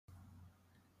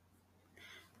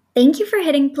Thank you for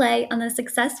hitting play on the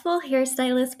Successful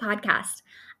Hairstylist podcast.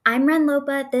 I'm Ren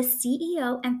Lopa, the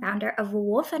CEO and founder of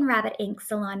Wolf and Rabbit Inc.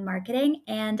 Salon Marketing,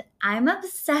 and I'm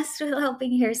obsessed with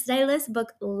helping hairstylists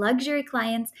book luxury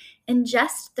clients in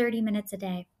just 30 minutes a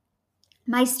day.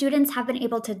 My students have been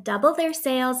able to double their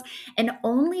sales in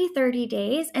only 30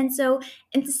 days. And so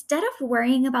instead of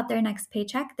worrying about their next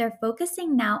paycheck, they're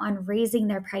focusing now on raising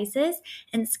their prices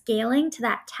and scaling to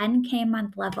that 10K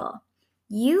month level.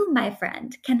 You, my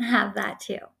friend, can have that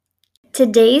too.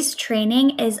 Today's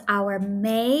training is our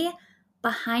May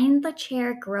Behind the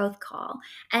Chair growth call.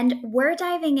 And we're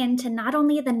diving into not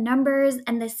only the numbers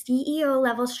and the CEO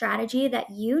level strategy that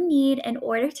you need in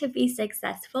order to be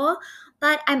successful,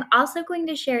 but I'm also going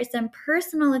to share some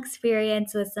personal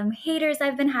experience with some haters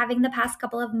I've been having the past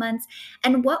couple of months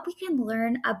and what we can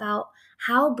learn about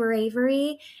how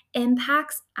bravery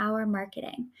impacts our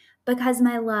marketing. Because,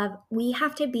 my love, we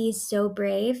have to be so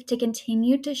brave to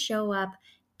continue to show up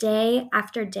day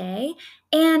after day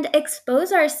and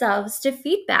expose ourselves to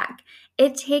feedback.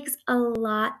 It takes a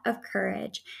lot of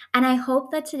courage. And I hope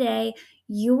that today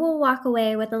you will walk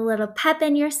away with a little pep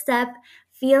in your step,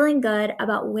 feeling good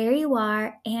about where you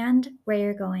are and where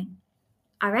you're going.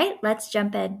 All right, let's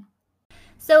jump in.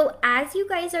 So, as you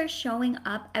guys are showing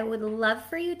up, I would love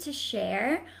for you to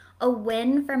share a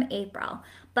win from April.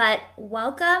 But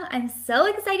welcome. I'm so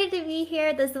excited to be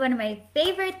here. This is one of my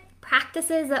favorite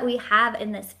practices that we have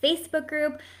in this Facebook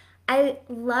group. I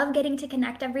love getting to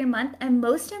connect every month. And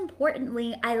most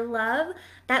importantly, I love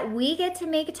that we get to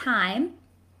make time,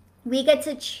 we get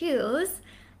to choose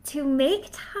to make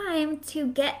time to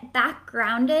get back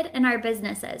grounded in our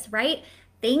businesses, right?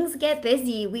 Things get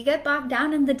busy. We get bogged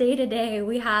down in the day to day.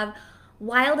 We have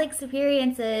wild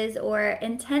experiences or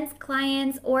intense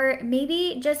clients or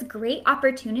maybe just great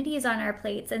opportunities on our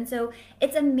plates. And so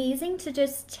it's amazing to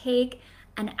just take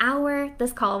an hour.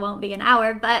 This call won't be an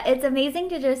hour, but it's amazing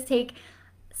to just take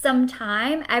some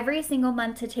time every single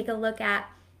month to take a look at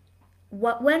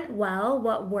what went well,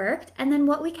 what worked, and then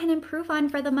what we can improve on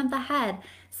for the month ahead.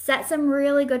 Set some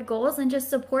really good goals and just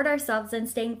support ourselves in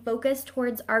staying focused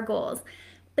towards our goals.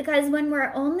 Because when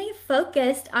we're only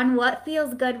focused on what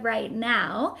feels good right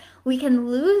now, we can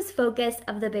lose focus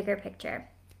of the bigger picture.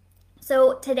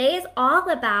 So today is all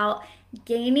about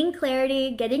gaining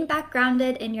clarity, getting back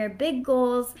grounded in your big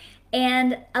goals,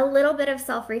 and a little bit of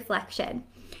self-reflection.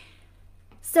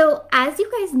 So as you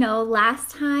guys know,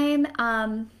 last time,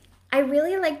 I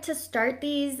really like to start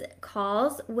these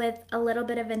calls with a little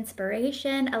bit of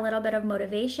inspiration, a little bit of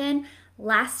motivation.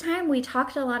 Last time we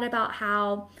talked a lot about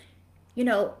how,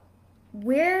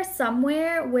 we're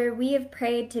somewhere where we have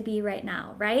prayed to be right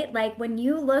now, right? Like when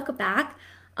you look back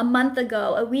a month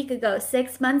ago, a week ago,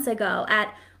 6 months ago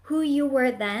at who you were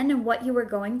then and what you were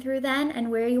going through then and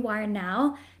where you are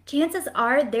now, chances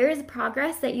are there is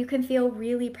progress that you can feel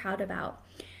really proud about.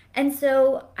 And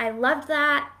so I loved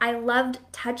that. I loved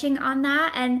touching on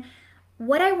that. And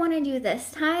what I want to do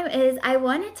this time is I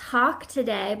want to talk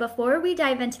today, before we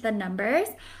dive into the numbers,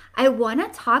 I want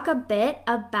to talk a bit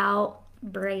about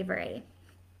bravery.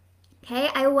 Okay,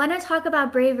 I want to talk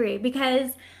about bravery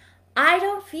because I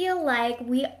don't feel like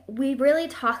we really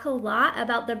talk a lot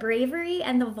about the bravery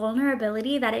and the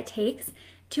vulnerability that it takes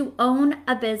to own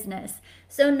a business.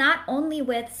 So not only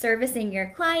with servicing your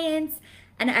clients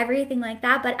and everything like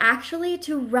that, but actually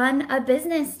to run a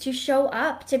business, to show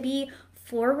up, to be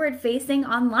forward facing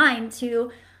online,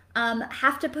 to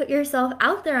have to put yourself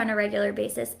out there on a regular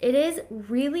basis. It is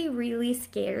really, really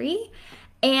scary.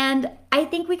 And I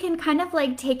think we can kind of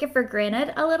like take it for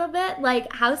granted a little bit,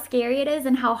 like how scary it is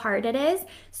and how hard it is.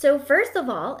 So, first of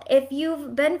all, if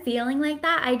you've been feeling like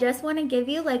that, I just want to give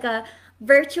you like a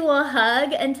virtual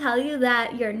hug and tell you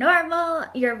that you're normal,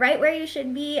 you're right where you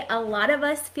should be. A lot of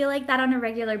us feel like that on a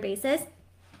regular basis.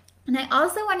 And I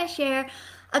also want to share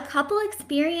a couple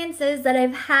experiences that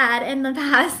I've had in the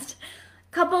past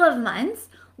couple of months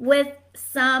with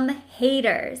some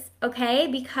haters, okay?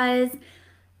 Because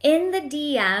in the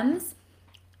DMs,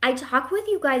 I talk with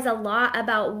you guys a lot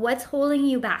about what's holding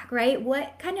you back, right?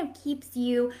 What kind of keeps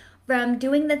you from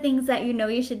doing the things that you know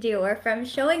you should do or from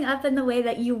showing up in the way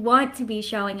that you want to be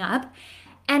showing up.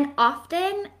 And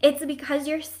often it's because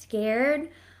you're scared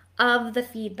of the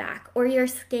feedback or you're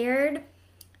scared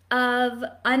of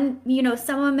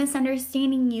someone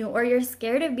misunderstanding you or you're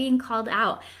scared of being called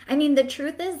out. I mean, the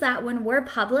truth is that when we're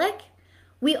public,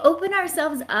 we open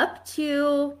ourselves up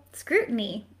to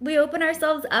scrutiny. We open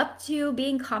ourselves up to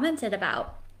being commented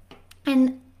about.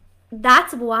 And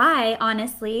that's why,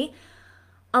 honestly,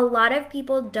 a lot of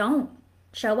people don't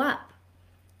show up.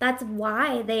 That's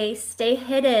why they stay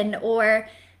hidden or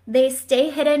they stay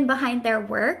hidden behind their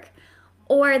work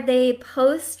or they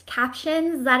post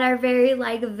captions that are very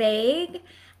like vague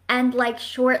and like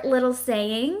short little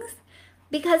sayings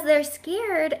because they're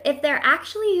scared if they're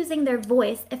actually using their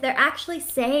voice, if they're actually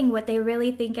saying what they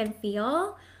really think and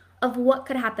feel, of what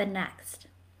could happen next.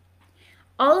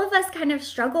 All of us kind of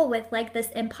struggle with like this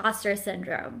imposter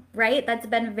syndrome, right? That's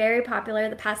been very popular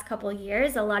the past couple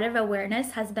years. A lot of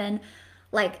awareness has been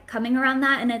like coming around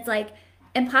that, and it's like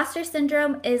imposter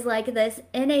syndrome is like this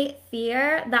innate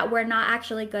fear that we're not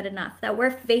actually good enough, that we're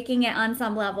faking it on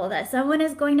some level, that someone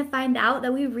is going to find out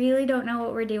that we really don't know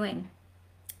what we're doing.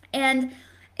 And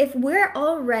if we're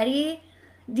already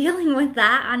dealing with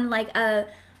that on like a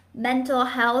mental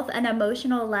health and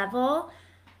emotional level,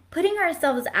 putting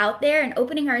ourselves out there and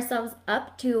opening ourselves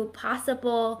up to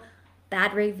possible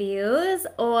bad reviews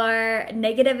or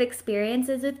negative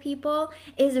experiences with people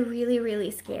is really,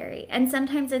 really scary. And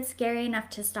sometimes it's scary enough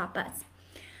to stop us.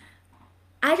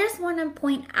 I just want to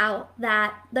point out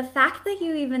that the fact that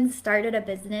you even started a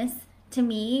business, to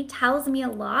me, tells me a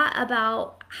lot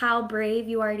about how brave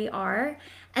you already are,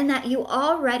 and that you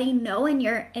already know in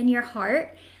your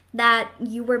heart that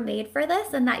you were made for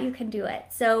this and that you can do it.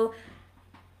 So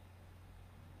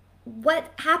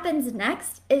what happens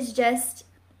next is just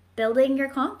building your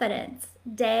confidence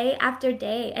day after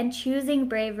day and choosing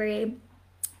bravery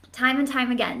time and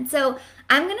time again. So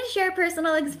I'm going to share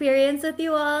personal experience with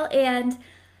you all, and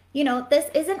this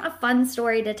isn't a fun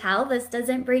story to tell. This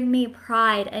doesn't bring me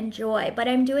pride and joy, but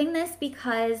I'm doing this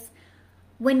because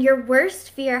when your worst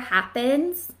fear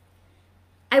happens,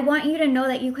 I want you to know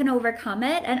that you can overcome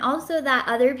it, and also that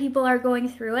other people are going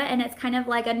through it, and it's kind of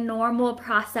like a normal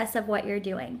process of what you're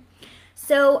doing.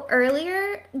 So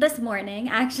earlier this morning,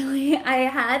 actually,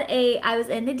 I was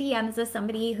in the DMs with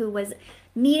somebody who was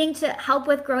needing to help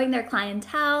with growing their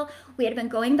clientele. We had been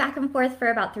going back and forth for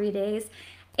about 3 days,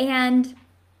 and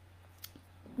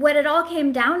what it all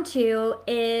came down to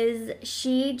is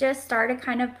she just started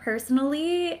kind of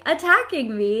personally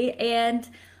attacking me and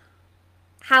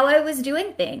how I was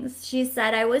doing things. She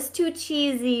said I was too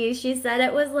cheesy. She said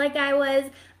it was like I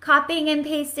was copying and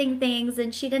pasting things,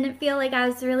 and she didn't feel like I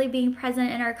was really being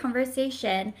present in our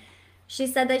conversation. She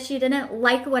said that she didn't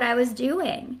like what I was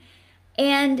doing.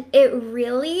 And it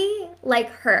really like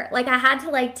hurt. Like I had to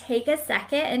like take a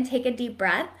second and take a deep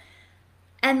breath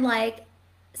and like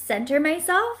center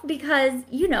myself, because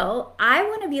I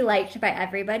want to be liked by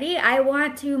everybody. I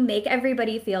want to make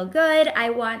everybody feel good. I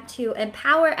want to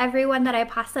empower everyone that I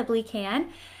possibly can.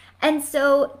 And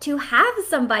so to have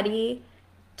somebody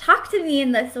talk to me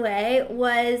in this way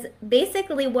was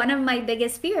basically one of my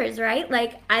biggest fears, right?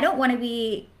 Like I don't want to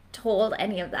be told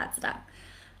any of that stuff.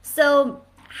 So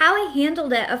how I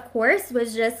handled it, of course,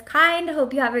 was just kind.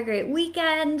 Hope you have a great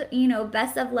weekend.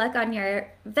 Best of luck on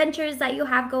your ventures that you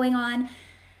have going on.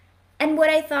 And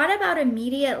what I thought about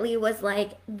immediately was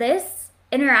like, this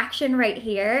interaction right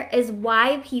here is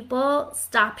why people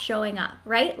stop showing up,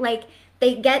 right? Like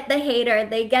they get the hater,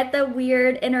 they get the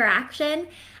weird interaction,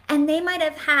 and they might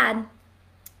have had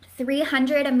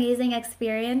 300 amazing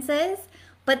experiences,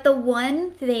 but the one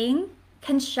thing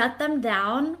can shut them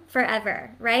down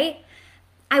forever, right?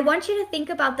 I want you to think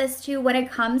about this too when it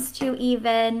comes to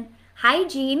even, hi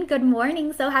Jean, good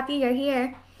morning, so happy you're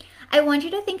here. I want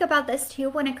you to think about this too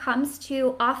when it comes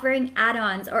to offering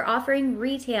add-ons or offering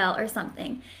retail or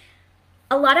something.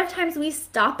 A lot of times we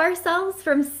stop ourselves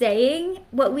from saying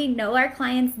what we know our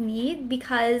clients need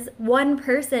because one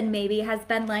person maybe has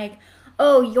been like,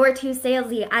 oh, you're too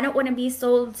salesy. I don't want to be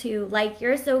sold to. Like,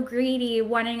 you're so greedy,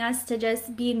 wanting us to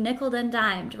just be nickeled and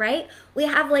dimed, right? We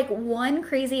have like one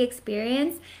crazy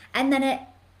experience, and then it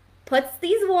puts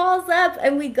these walls up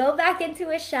and we go back into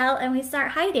a shell and we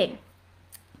start hiding.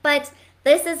 But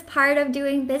this is part of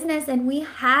doing business, and we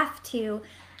have to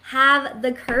have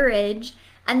the courage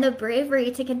and the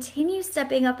bravery to continue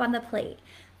stepping up on the plate.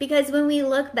 Because when we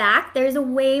look back, there's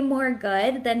way more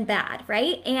good than bad,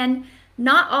 right? And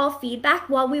not all feedback,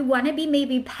 while we want to be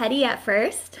maybe petty at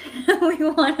first, we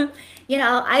want to,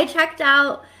 I checked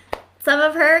out some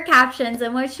of her captions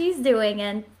and what she's doing,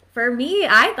 and for me,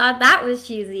 I thought that was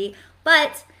cheesy.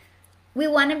 But we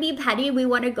want to be petty, we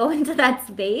want to go into that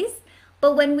space.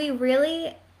 But when we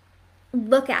really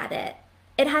look at it,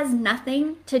 it has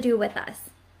nothing to do with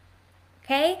us,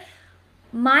 okay?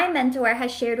 My mentor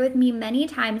has shared with me many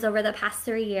times over the past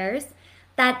 3 years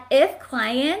that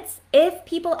if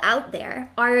people out there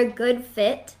are a good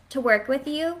fit to work with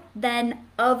you, then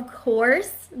of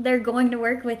course they're going to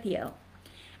work with you.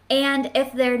 And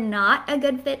if they're not a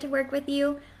good fit to work with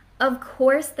you, of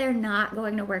course they're not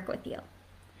going to work with you.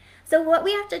 So what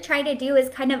we have to try to do is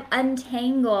kind of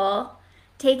untangle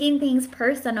taking things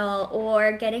personal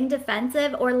or getting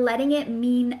defensive or letting it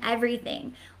mean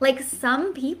everything. Like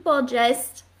some people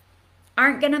just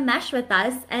aren't gonna mesh with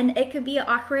us and it could be an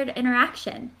awkward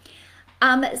interaction.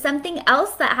 Something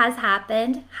else that has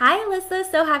happened. Hi, Alyssa,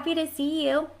 so happy to see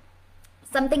you.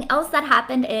 Something else that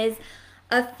happened is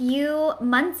a few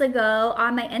months ago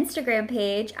on my Instagram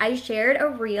page, I shared a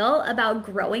reel about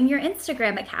growing your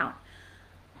Instagram account.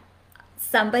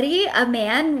 Somebody, a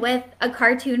man with a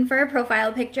cartoon for a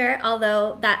profile picture,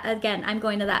 although that, again, I'm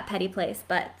going to that petty place,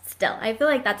 but still, I feel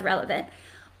like that's relevant.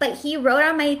 But he wrote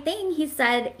on my thing, he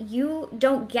said, you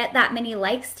don't get that many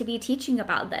likes to be teaching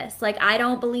about this. Like, I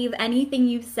don't believe anything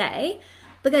you say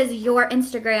because your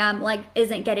Instagram, like,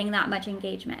 isn't getting that much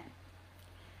engagement.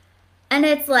 And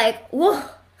it's like, whoa,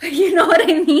 you know what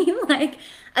I mean? Like,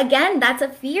 again, that's a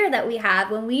fear that we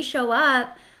have. When we show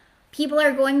up, people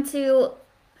are going to,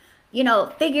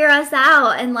 figure us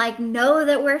out and like know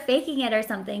that we're faking it or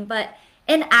something. But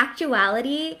in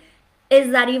actuality,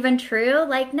 is that even true?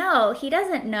 Like, no, he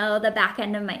doesn't know the back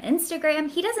end of my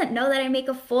Instagram. He doesn't know that I make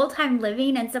a full-time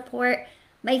living and support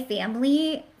my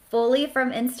family fully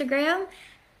from Instagram.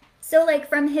 So like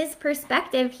from his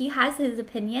perspective, he has his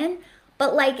opinion,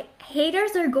 but like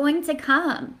haters are going to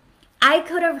come. I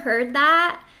could have heard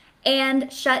that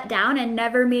and shut down and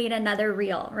never made another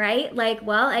reel, right? Like,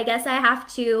 well, I guess I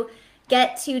have to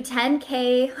get to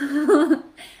 10K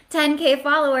 10K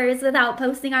followers without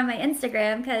posting on my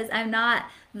Instagram because I'm not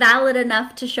valid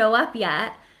enough to show up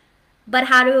yet. But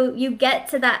how do you get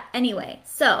to that anyway?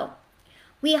 So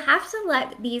we have to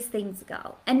let these things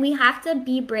go, and we have to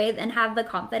be brave and have the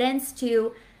confidence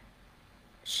to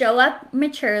show up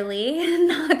maturely,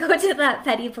 not go to that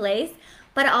petty place,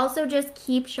 but also just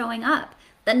keep showing up.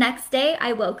 The next day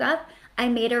I woke up, I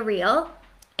made a reel,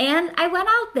 and I went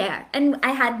out there and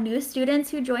I had new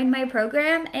students who joined my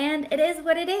program, and it is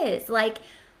what it is. Like,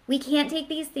 we can't take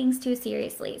these things too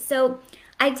seriously. So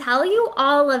I tell you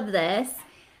all of this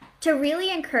to really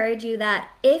encourage you that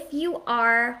if you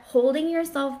are holding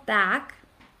yourself back,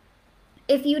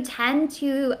 if you tend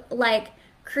to like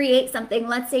create something,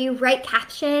 let's say you write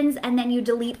captions and then you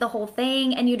delete the whole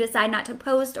thing and you decide not to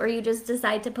post, or you just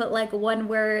decide to put like one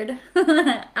word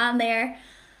on there.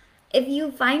 If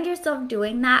you find yourself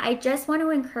doing that, I just want to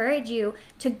encourage you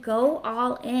to go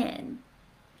all in.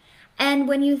 And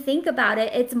when you think about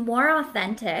it, it's more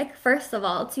authentic, first of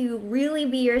all, to really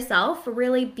be yourself,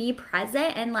 really be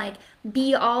present and like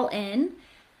be all in.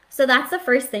 So that's the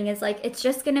first thing, is like, it's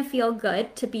just going to feel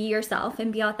good to be yourself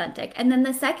and be authentic. And then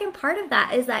the second part of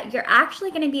that is that you're actually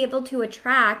going to be able to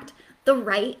attract the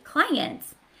right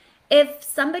clients. If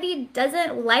somebody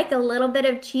doesn't like a little bit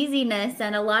of cheesiness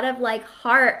and a lot of like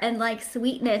heart and like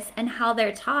sweetness and how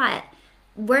they're taught,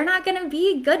 we're not going to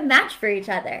be a good match for each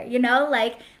other,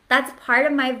 like that's part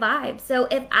of my vibe. So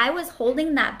if I was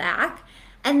holding that back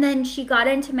and then she got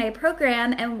into my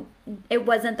program and it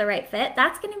wasn't the right fit,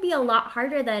 that's going to be a lot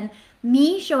harder than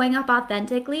me showing up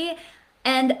authentically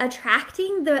and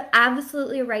attracting the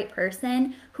absolutely right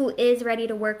person who is ready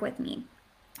to work with me.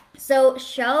 So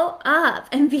show up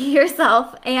and be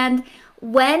yourself. And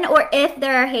when or if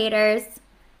there are haters,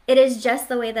 it is just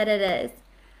the way that it is.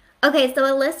 Okay, so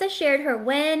Alyssa shared her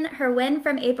win. Her win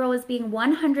from April was being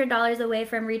 $100 away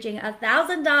from reaching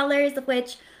 $1,000,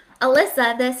 which,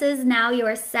 Alyssa, this is now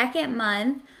your second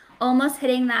month, almost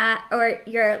hitting that, or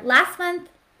your last month.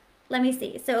 Let me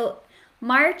see. So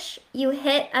March, you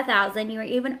hit 1,000, you were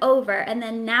even over. And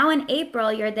then now in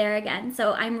April, you're there again.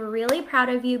 So I'm really proud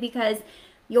of you because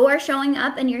you're showing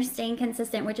up and you're staying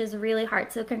consistent, which is really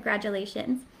hard. So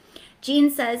congratulations.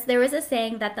 Jean says, there was a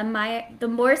saying that the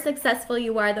more successful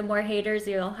you are, the more haters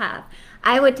you'll have.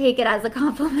 I would take it as a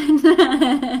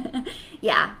compliment.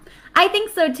 Yeah, I think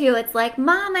so too. It's like,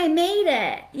 Mom, I made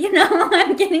it.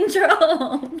 I'm getting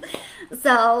trolled.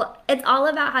 So it's all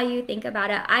about how you think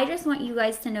about it. I just want you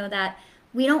guys to know that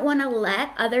we don't want to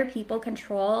let other people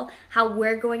control how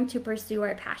we're going to pursue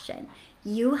our passion.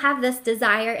 You have this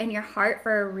desire in your heart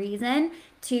for a reason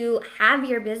to have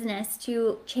your business,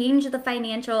 to change the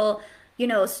financial,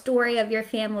 story of your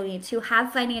family, to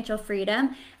have financial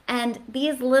freedom. And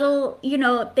these little,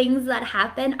 things that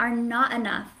happen are not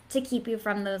enough to keep you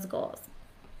from those goals.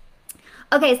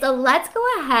 Okay, so let's go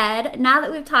ahead. Now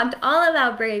that we've talked all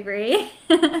about bravery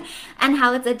and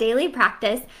how it's a daily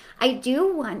practice, I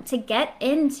do want to get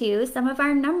into some of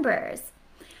our numbers.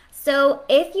 So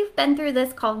if you've been through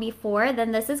this call before,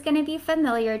 then this is going to be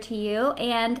familiar to you.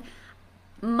 And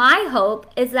my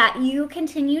hope is that you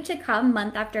continue to come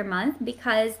month after month,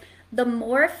 because the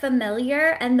more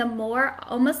familiar and the more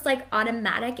almost like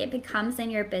automatic it becomes in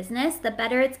your business, the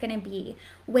better it's going to be,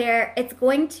 where it's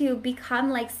going to become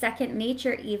like second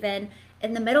nature even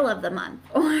in the middle of the month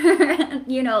or,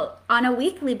 on a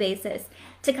weekly basis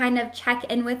to kind of check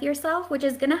in with yourself, which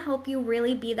is going to help you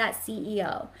really be that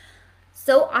CEO.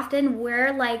 So often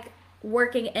we're like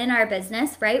working in our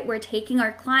business, right? We're taking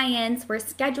our clients, we're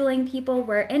scheduling people,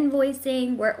 we're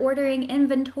invoicing, we're ordering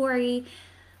inventory.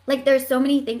 Like there's so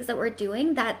many things that we're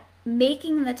doing that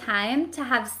making the time to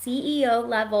have CEO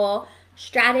level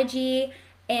strategy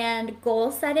and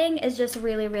goal setting is just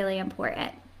really, really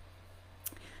important.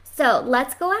 So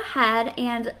let's go ahead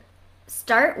and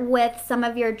start with some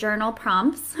of your journal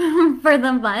prompts for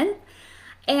the month.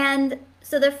 And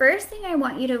so the first thing I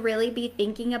want you to really be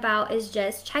thinking about is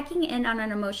just checking in on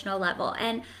an emotional level.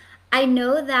 And I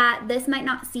know that this might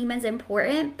not seem as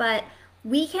important, but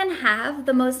we can have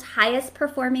the most highest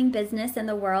performing business in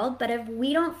the world, but if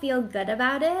we don't feel good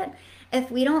about it, if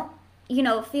we don't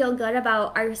feel good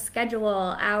about our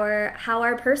schedule, how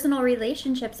our personal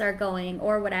relationships are going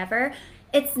or whatever,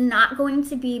 it's not going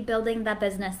to be building the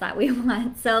business that we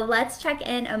want. So let's check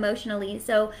in emotionally.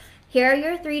 So here are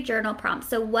your 3 journal prompts.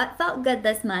 So what felt good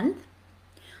this month?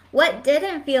 What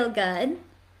didn't feel good?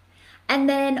 And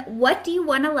then what do you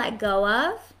want to let go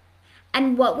of?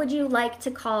 And what would you like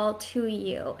to call to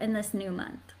you in this new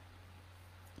month?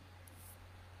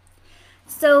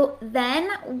 So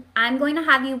then I'm going to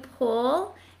have you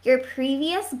pull your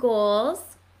previous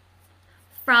goals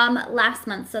from last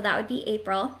month. So that would be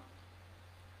April.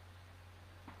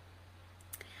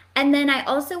 And then I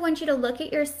also want you to look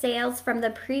at your sales from the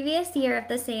previous year of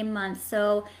the same month.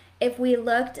 So if we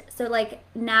looked, so like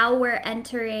now we're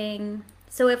entering,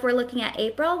 so if we're looking at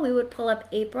April, we would pull up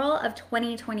April of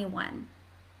 2021.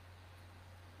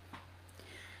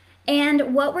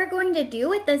 And what we're going to do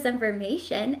with this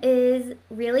information is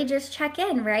really just check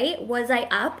in, right? Was I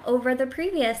up over the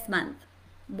previous month?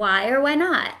 Why or why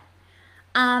not?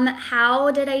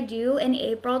 How did I do in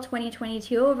April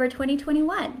 2022 over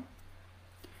 2021?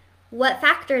 What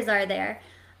factors are there?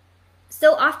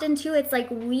 So often too, it's like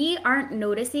we aren't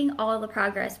noticing all the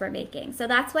progress we're making. So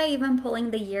that's why even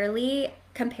pulling the yearly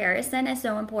comparison is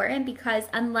so important, because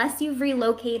unless you've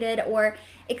relocated or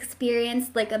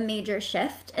experienced like a major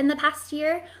shift in the past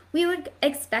year, we would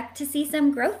expect to see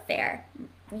some growth there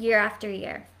year after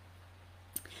year.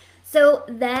 So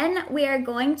then we are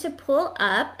going to pull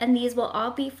up, and these will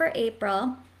all be for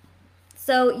April.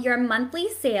 So your monthly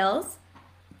sales.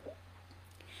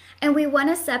 And we want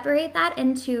to separate that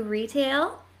into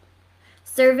retail,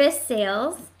 service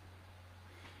sales,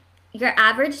 your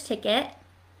average ticket,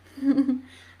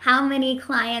 how many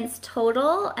clients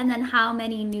total, and then how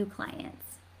many new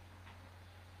clients.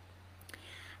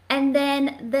 And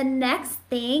then the next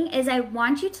thing is I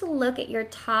want you to look at your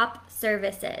top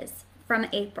services from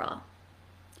April.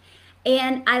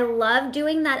 And I love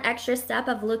doing that extra step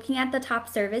of looking at the top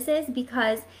services,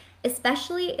 because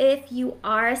especially if you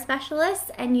are a specialist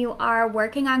and you are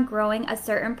working on growing a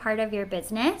certain part of your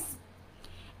business,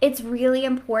 it's really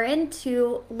important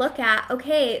to look at,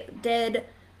 okay, did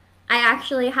I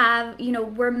actually have,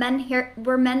 were men's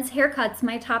haircuts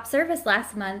my top service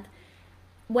last month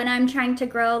when I'm trying to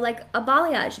grow like a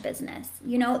balayage business?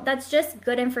 That's just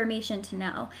good information to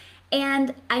know.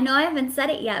 And I know I haven't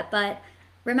said it yet, but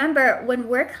remember, when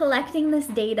we're collecting this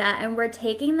data and we're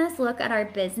taking this look at our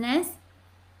business,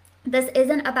 this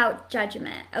isn't about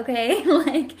judgment, okay?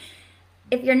 Like,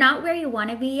 if you're not where you want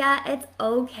to be yet, it's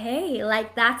okay.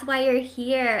 Like, that's why you're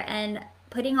here and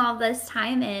putting all this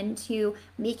time into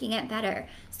making it better.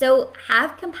 So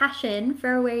have compassion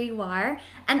for where you are,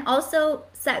 and also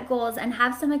set goals and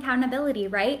have some accountability,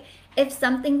 right? If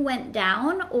something went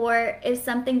down or if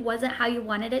something wasn't how you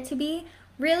wanted it to be,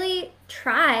 really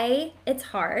try, it's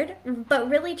hard, but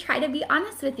really try to be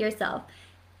honest with yourself.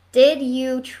 Did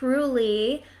you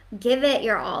truly give it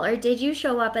your all, or did you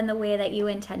show up in the way that you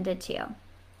intended to?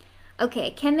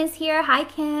 Okay, Kim is here. Hi,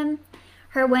 Kim.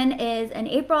 Her win is in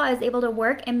April, I was able to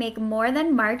work and make more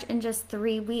than March in just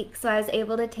 3 weeks. So I was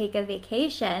able to take a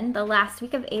vacation the last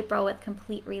week of April with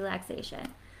complete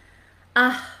relaxation.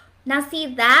 Now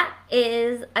see, that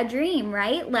is a dream,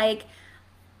 right? Like,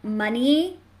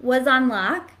 money was on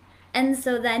lock, and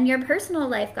so then your personal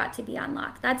life got to be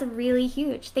unlocked. That's really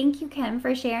huge. Thank you, Kim,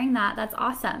 for sharing that. That's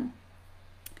awesome.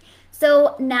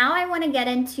 So now I want to get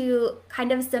into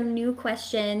kind of some new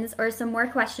questions, or some more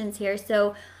questions here.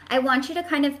 So I want you to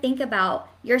kind of think about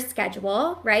your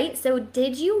schedule, right? So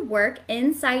did you work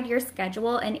inside your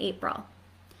schedule in April?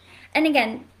 And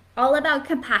again, all about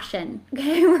compassion,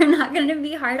 okay? We're not going to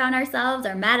be hard on ourselves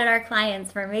or mad at our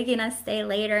clients for making us stay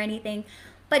late or anything.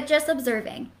 but just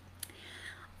observing.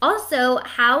 Also,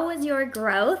 how was your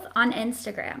growth on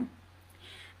Instagram?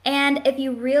 And if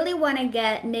you really want to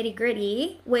get nitty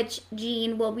gritty, which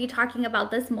Jean will be talking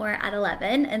about this more at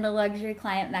 11 in the luxury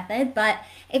client method, but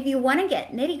if you want to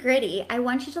get nitty gritty, I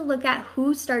want you to look at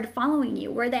who started following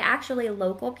you. Were they actually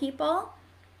local people?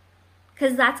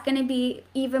 Because that's going to be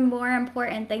even more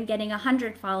important than getting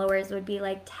 100 followers, would be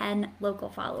like 10 local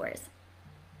followers.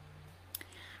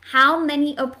 How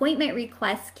many appointment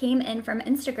requests came in from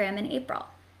Instagram in April?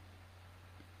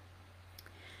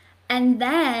 And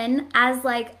then as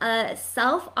like a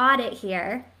self audit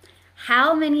here,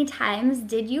 how many times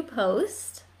did you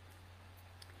post?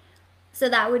 So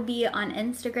that would be on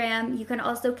Instagram. You can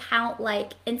also count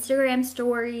like Instagram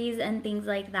stories and things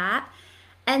like that.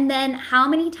 And then how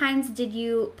many times did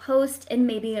you post in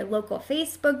maybe local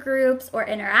Facebook groups or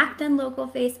interact in local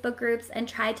Facebook groups and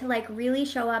try to like really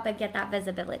show up and get that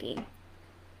visibility?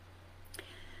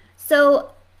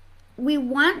 So we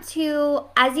want to,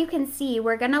 as you can see,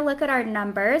 we're going to look at our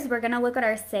numbers, we're going to look at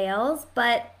our sales,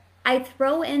 but I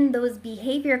throw in those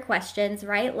behavior questions,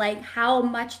 right? Like how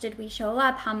much did we show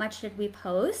up? How much did we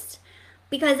post?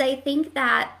 Because I think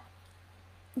that,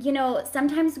 you know,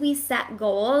 sometimes we set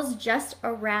goals just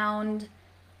around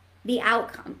the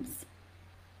outcomes.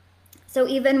 So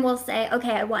even we'll say,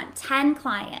 okay, I want 10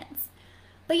 clients.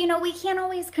 But you know, we can't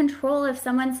always control if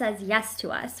someone says yes to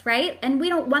us, right? And we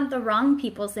don't want the wrong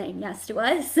people saying yes to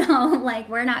us. So like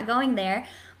we're not going there.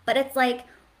 But it's like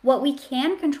what we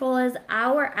can control is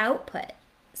our output.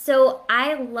 So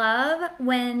I love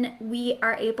when we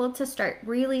are able to start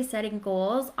really setting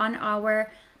goals on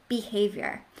our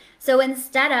behavior. So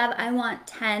instead of I want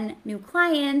 10 new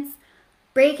clients,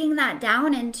 breaking that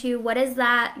down into what is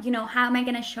that, you know, how am I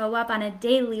going to show up on a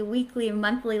daily, weekly,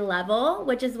 monthly level,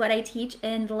 which is what I teach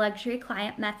in the luxury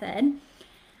client method.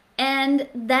 And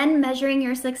then measuring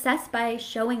your success by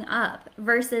showing up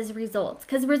versus results,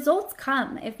 because results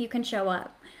come if you can show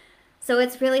up. So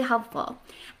it's really helpful.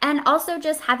 And also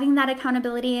just having that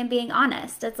accountability and being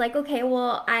honest. It's like, okay,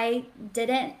 well, I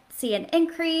didn't see an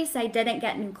increase. I didn't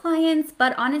get new clients,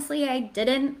 but honestly, I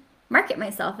didn't market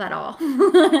myself at all,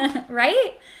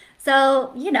 right?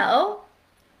 So, you know,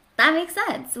 that makes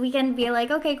sense. We can be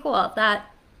like, okay, cool, that,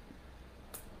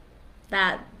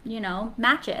 you know,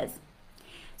 matches.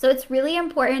 So it's really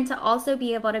important to also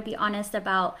be able to be honest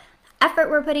about the effort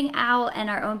we're putting out and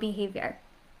our own behavior.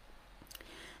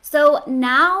 So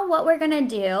now what we're going to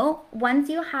do, once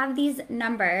you have these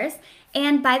numbers,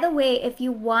 and by the way, if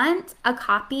you want a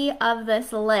copy of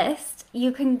this list,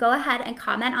 you can go ahead and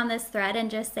comment on this thread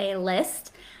and just say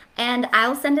list, and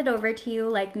I'll send it over to you,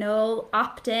 like no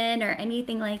opt-in or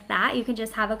anything like that. You can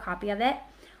just have a copy of it,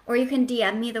 or you can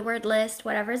DM me the word list,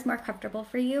 whatever is more comfortable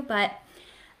for you. But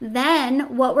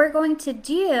then what we're going to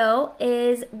do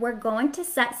is we're going to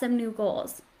set some new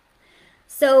goals.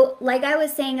 So like I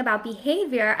was saying about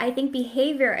behavior, I think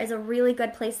behavior is a really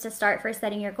good place to start for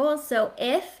setting your goals. So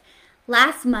if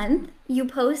last month you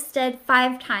posted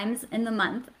 5 times in the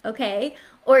month, okay,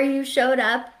 or you showed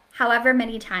up however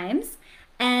many times,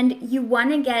 and you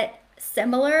want to get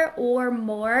similar or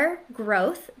more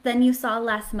growth than you saw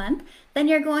last month, then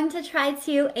you're going to try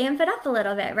to amp it up a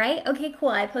little bit, right? Okay, cool,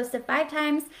 I posted 5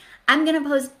 times. I'm going to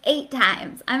post 8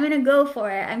 times. I'm going to go for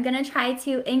it. I'm going to try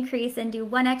to increase and do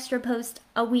 1 extra post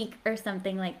a week or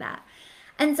something like that.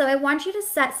 And so I want you to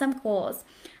set some goals.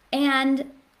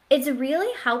 And it's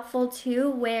really helpful too,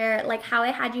 where like how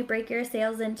I had you break your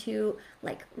sales into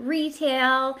like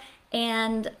retail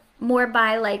and more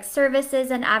by like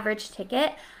services and average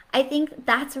ticket. I think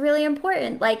that's really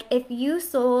important. Like if you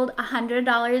sold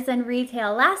 $100 in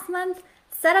retail last month,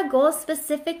 set a goal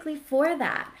specifically for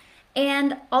that.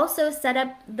 And also set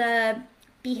up the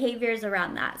behaviors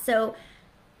around that. So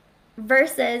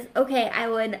versus, okay, I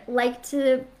would like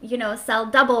to, you know, sell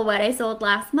double what I sold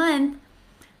last month.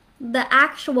 The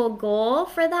actual goal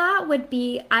for that would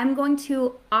be I'm going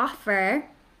to offer,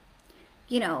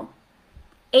 you know,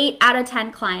 8 out of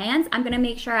 10 clients. I'm going to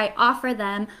make sure I offer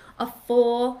them a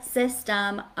full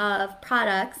system of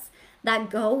products that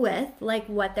go with like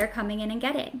what they're coming in and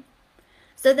getting.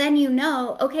 So then you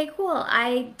know, okay, cool,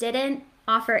 I didn't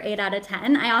offer 8 out of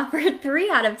 10, I offered 3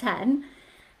 out of 10.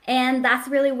 And that's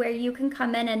really where you can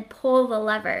come in and pull the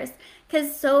levers.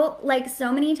 Because so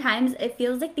many times it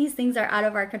feels like these things are out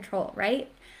of our control,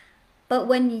 right? But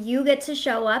when you get to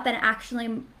show up and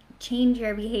actually change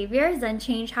your behaviors and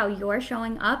change how you're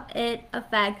showing up, it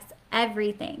affects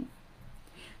everything.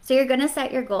 So you're going to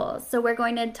set your goals. So we're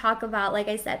going to talk about, like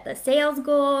I said, the sales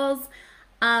goals,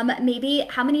 maybe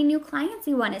how many new clients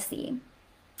you want to see.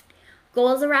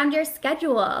 Goals around your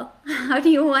schedule. How do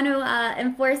you want to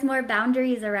enforce more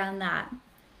boundaries around that?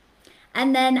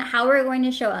 And then how we're going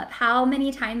to show up, how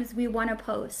many times we want to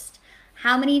post,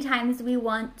 how many times we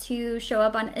want to show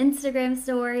up on Instagram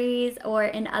stories or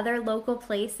in other local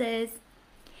places.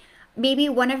 Maybe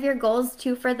one of your goals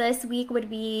too for this week would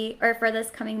be, or for this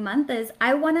coming month, is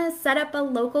I want to set up a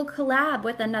local collab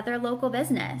with another local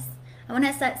business. I want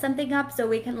to set something up so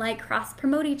we can like cross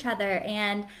promote each other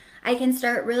and I can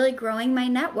start really growing my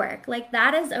network. Like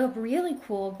that is a really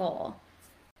cool goal.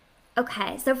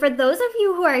 Okay, so for those of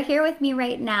you who are here with me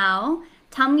right now,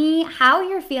 tell me how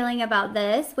you're feeling about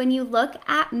this. When you look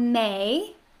at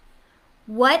May,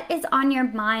 what is on your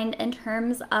mind in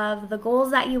terms of the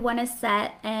goals that you want to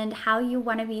set and how you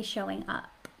want to be showing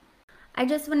up? I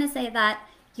just want to say that,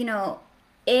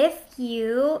 if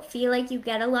you feel like you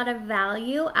get a lot of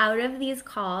value out of these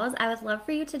calls, I would love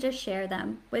for you to just share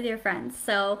them with your friends.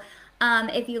 So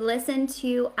if you listen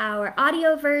to our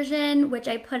audio version, which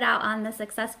I put out on the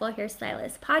Successful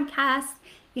Hairstylist podcast,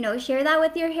 share that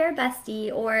with your hair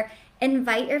bestie or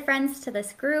invite your friends to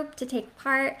this group to take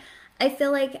part. I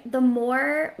feel like the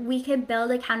more we can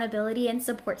build accountability and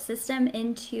support system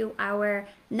into our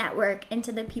network,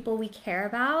 into the people we care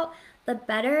about, the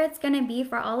better it's going to be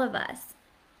for all of us.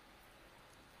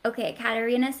 Okay,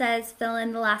 Katarina says, fill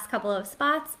in the last couple of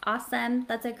spots. Awesome.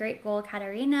 That's a great goal,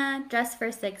 Katarina. Dress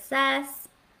for success.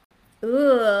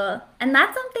 Ooh, and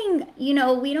that's something,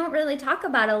 we don't really talk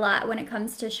about a lot when it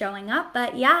comes to showing up.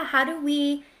 But yeah, how do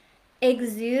we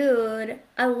exude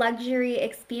a luxury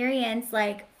experience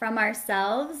like from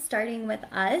ourselves, starting with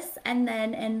us, and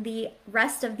then in the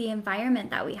rest of the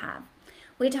environment that we have?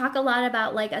 We talk a lot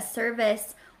about like a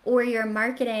service or your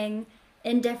marketing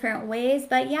in different ways,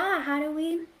 but yeah, how do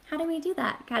we do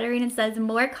that? Katarina says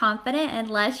more confident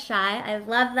and less shy. I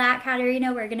love that,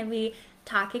 Katarina. We're going to be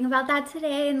talking about that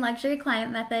today in Luxury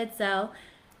Client Method, so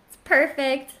it's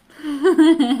perfect.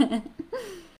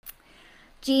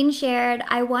 Jean shared,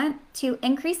 I want to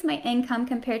increase my income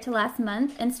compared to last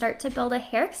month and start to build a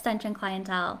hair extension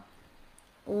clientele.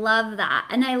 Love that.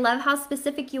 And I love how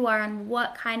specific you are on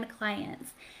what kind of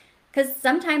clients. Because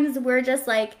sometimes we're just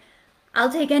like,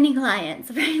 I'll take any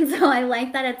clients, right? So I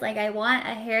like that it's like, I want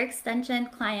a hair extension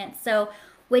client. So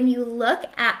when you look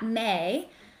at May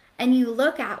and you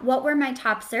look at what were my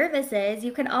top services,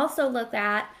 you can also look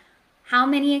at how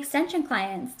many extension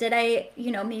clients did I,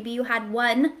 maybe you had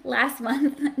one last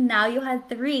month, now you had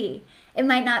 3. It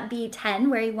might not be 10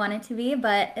 where you want it to be,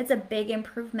 but it's a big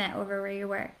improvement over where you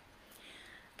were.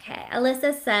 Okay,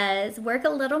 Alyssa says, work a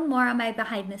little more on my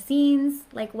behind the scenes,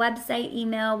 like website,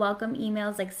 email, welcome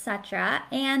emails, etc.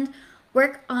 And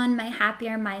work on my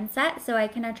happier mindset so I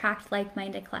can attract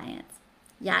like-minded clients.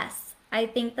 Yes, I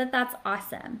think that that's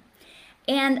awesome.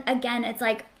 And again, it's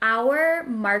like our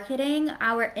marketing,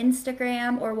 our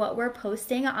Instagram, or what we're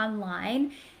posting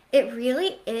online, it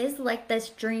really is like this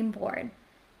dream board,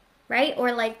 right?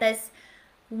 Or like this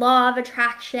law of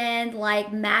attraction,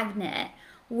 like magnet,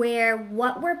 where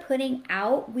what we're putting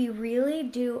out, we really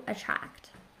do attract.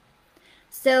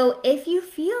 So if you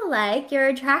feel like you're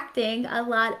attracting a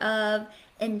lot of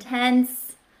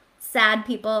intense, sad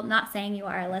people, not saying you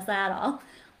are, Alyssa, at all,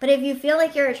 but if you feel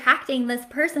like you're attracting this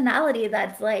personality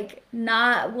that's like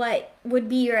not what would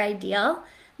be your ideal,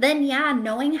 then yeah,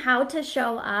 knowing how to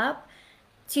show up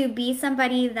to be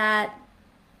somebody that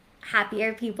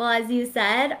happier people, as you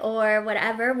said, or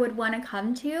whatever would want to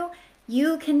come to,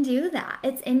 you can do that.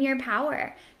 It's in your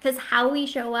power because how we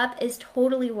show up is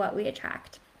totally what we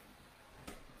attract.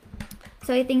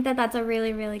 So I think that that's a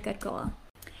really, really good goal.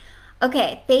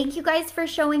 Okay, thank you guys for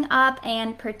showing up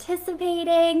and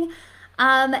participating.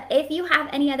 If you have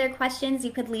any other questions,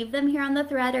 you could leave them here on the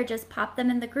thread or just pop them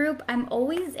in the group. I'm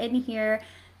always in here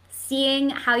seeing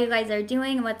how you guys are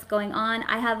doing and what's going on.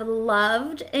 I have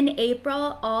loved in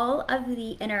April all of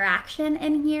the interaction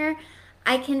in here.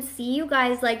 I can see you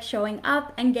guys like showing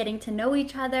up and getting to know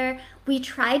each other. We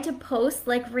tried to post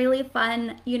like really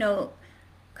fun,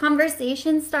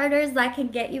 conversation starters that can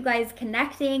get you guys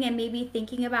connecting and maybe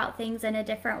thinking about things in a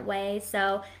different way.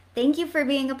 So thank you for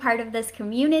being a part of this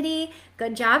community.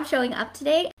 Good job showing up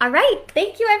today. All right.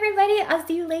 Thank you, everybody. I'll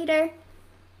see you later.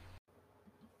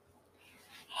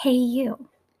 Hey, you.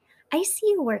 I see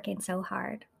you working so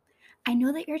hard. I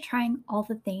know that you're trying all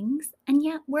the things, and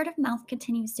yet word of mouth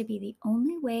continues to be the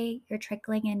only way you're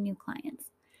trickling in new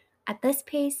clients. At this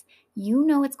pace, you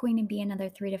know it's going to be another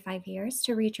 3 to 5 years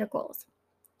to reach your goals.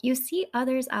 You see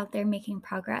others out there making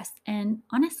progress, and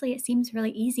honestly, it seems really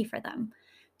easy for them.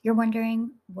 You're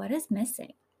wondering, what is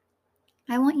missing?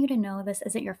 I want you to know this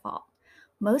isn't your fault.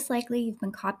 Most likely, you've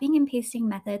been copying and pasting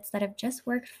methods that have just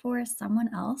worked for someone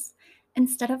else,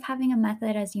 instead of having a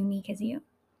method as unique as you.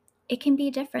 It can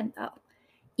be different though,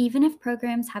 even if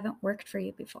programs haven't worked for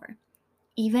you before,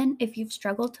 even if you've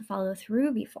struggled to follow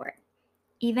through before,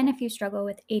 even if you struggle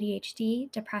with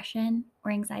ADHD, depression,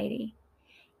 or anxiety,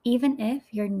 even if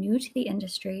you're new to the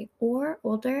industry or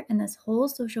older and this whole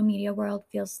social media world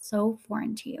feels so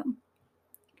foreign to you,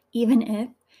 even if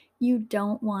you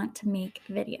don't want to make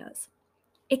videos.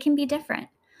 It can be different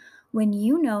when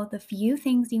you know the few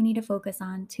things you need to focus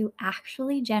on to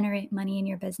actually generate money in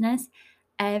your business.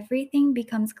 Everything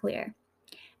becomes clear.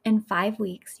 In 5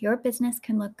 weeks, your business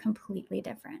can look completely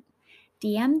different.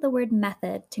 DM the word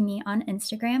method to me on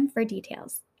Instagram for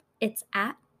details. It's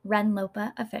at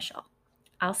RenLopa Official.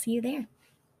 I'll see you there.